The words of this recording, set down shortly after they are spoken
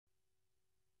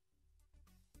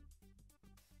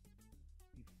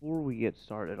Before we get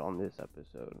started on this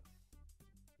episode,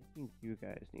 I think you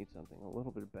guys need something a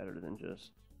little bit better than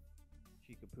just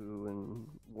Chikapoo and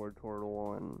Ward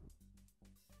Turtle and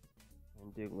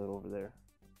Diglett over there.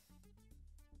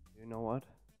 You know what?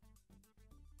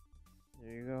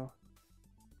 There you go.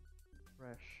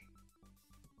 Fresh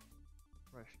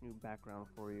new background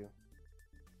for you. I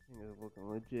think it's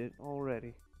looking legit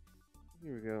already.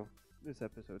 Here we go. This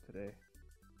episode today,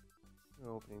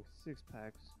 we're opening 6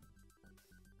 packs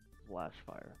Flash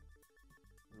Fire.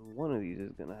 And one of these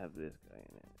is gonna have this guy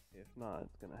in it. If not,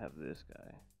 it's gonna have this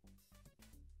guy.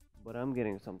 But I'm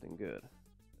getting something good.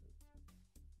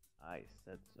 I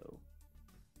said so.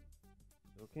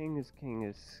 So King is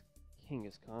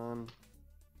Khan.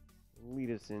 Lead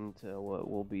us into what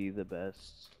will be the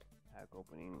best pack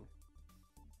opening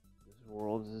this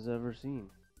world has ever seen.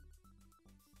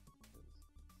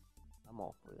 I'm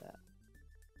all for that.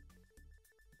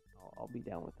 I'll be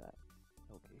down with that.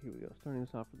 Okay, here we go. Starting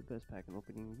us off with the best pack and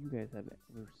opening you guys have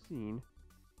ever seen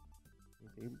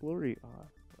is a blurry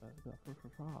it's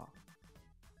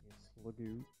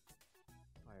Slugoo,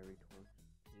 Fiery Torch,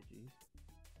 Pidgeys,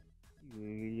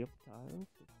 Reptiles,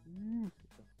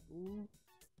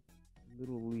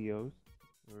 Little Leos,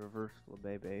 Reverse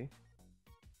Labebe,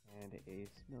 and a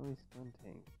Smelly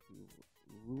Skuntank to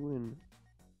ruin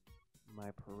my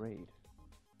parade.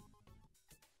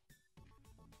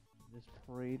 This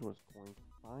parade was going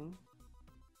fine.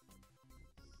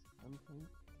 Skuntank.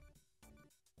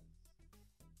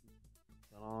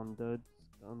 Got on duds,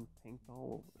 Skuntank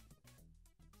all over.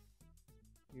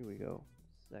 Here we go.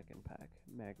 Second pack.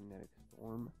 Magnetic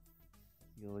Storm.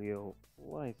 Helio,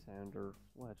 Lysander,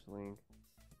 Fletchling,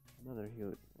 another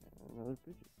Helio, another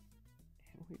Pidgey.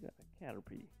 And we got a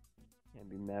Caterpie. Can't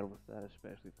be mad with that,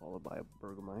 especially followed by a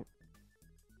Bergamite,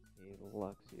 a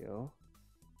Luxio,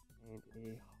 and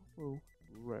a hollow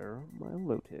rare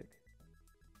Milotic.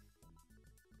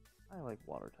 I like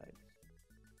water types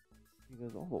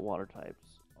because all the water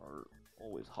types are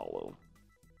always hollow.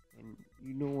 And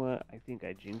you know what? I think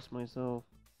I jinxed myself.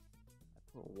 I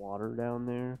put water down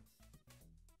there.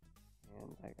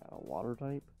 And I got a water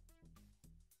type.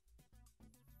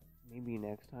 Maybe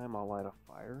next time I'll light a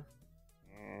fire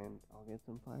and I'll get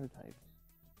some fire types.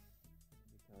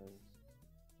 Because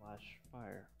Flash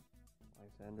Fire,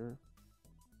 Lysander,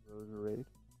 Roserade,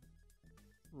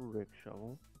 Rick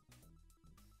Shovel,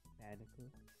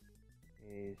 Bandicoot,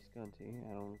 a Skunty. I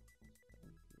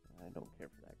don't care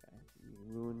for that guy.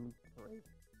 Ruin Parade,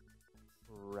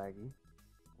 Raggy,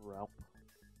 Ralph,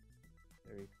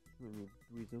 Very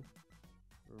Dweezil,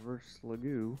 Reverse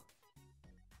Slugoo,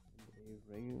 and a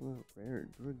regular rare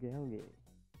Dragalge.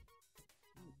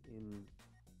 In,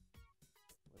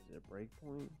 what is it,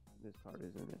 Breakpoint? This card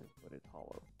isn't it, but it's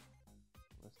hollow.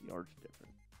 Unless the art's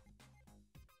different.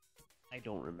 I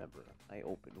don't remember. I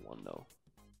opened one though.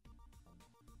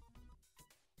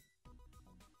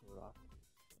 Throw it off to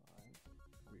the side.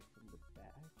 Read from the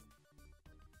back.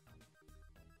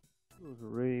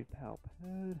 Roserade,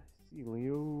 Palpad,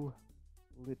 Celio,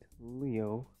 Lit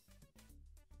Leo,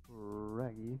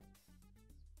 Raggy,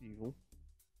 Speedle,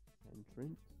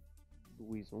 Entrant,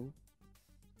 Dweezil,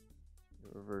 the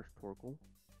Reverse Torkoal,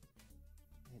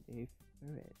 and a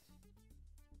Ferret.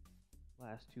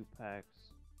 Last 2 packs.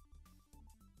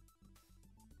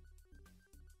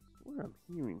 I swear I'm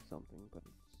hearing something, but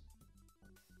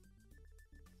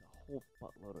it's a whole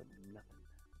buttload of nothing.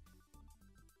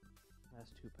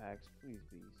 Last 2 packs, please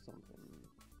be something.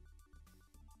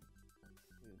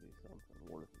 Please be something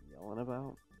worth yelling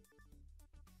about.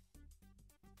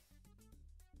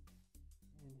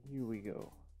 And here we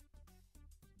go.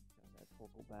 Got that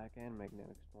Torkoal back and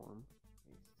Magnetic Storm. A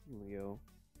Celio.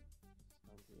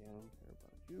 Stunty, I don't care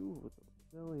about you. With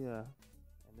a Roselia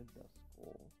and a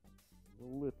Duskull. The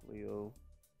Litleo.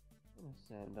 And a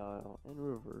Sandile. And a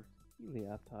Reverse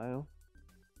Helioptile.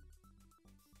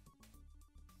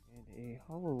 And a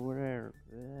hollow rare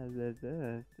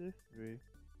Shiftry.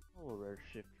 Hollow rare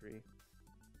Shiftry.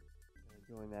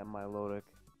 Enjoying that Milotic.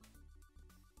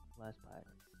 Last pack.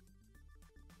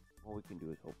 All we can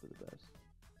do is hope for the best.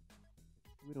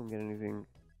 If we don't get anything,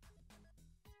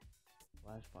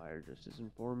 Flash Fire just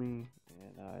isn't for me,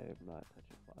 and I am not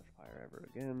touching Flash Fire ever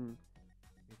again.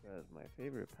 Because my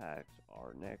favorite packs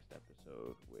are next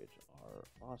episode, which are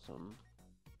awesome.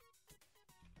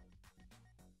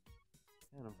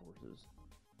 Cannon Forces.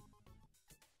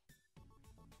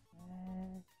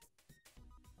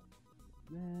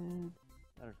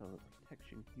 Got ourselves a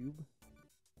Protection Cube.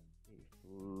 A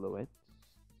Floette.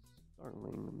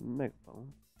 Startling Megaphone.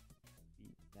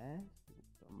 Beat Bass.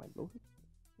 My Lotus.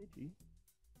 Pidgey.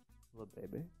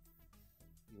 Labebe.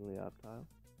 Helioptile.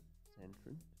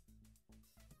 entrant,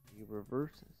 a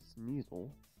reverse Sneasel,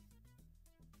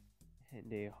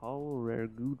 and a hollow rare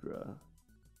Goodra.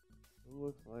 It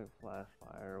looks like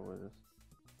Flashfire with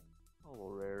hollow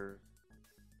rares,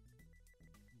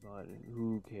 but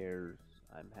who cares?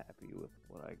 I'm happy with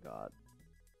what I got.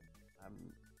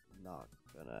 I'm not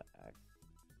gonna act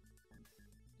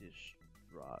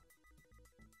distraught.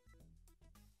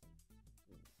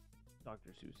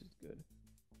 Dr. Seuss is good.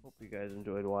 Hope you guys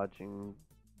enjoyed watching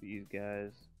these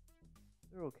guys.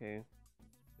 They're okay.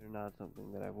 They're not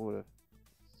something that I would have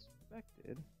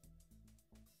expected.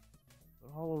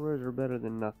 But hollow rares are better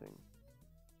than nothing.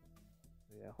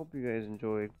 So yeah, I hope you guys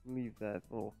enjoyed. Leave that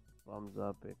little thumbs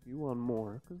up if you want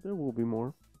more, because there will be more.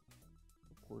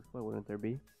 Of course, why wouldn't there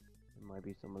be? There might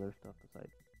be some other stuff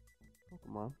besides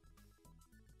Pokemon.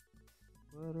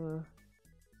 But,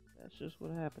 that's just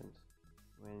what happens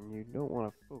when you don't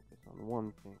want to focus on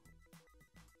one thing.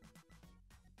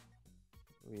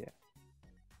 So yeah.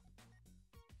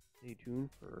 Stay tuned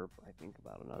for, I think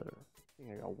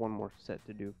I got one more set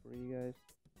to do for you guys.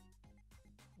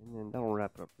 And then that'll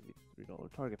wrap it up for these $3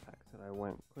 target packs that I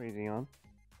went crazy on.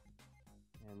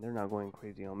 And they're not going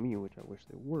crazy on me, which I wish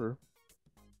they were.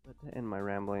 But to end my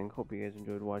rambling, hope you guys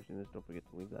enjoyed watching this. Don't forget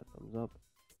to leave that thumbs up.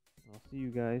 And I'll see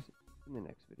you guys in the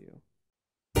next video.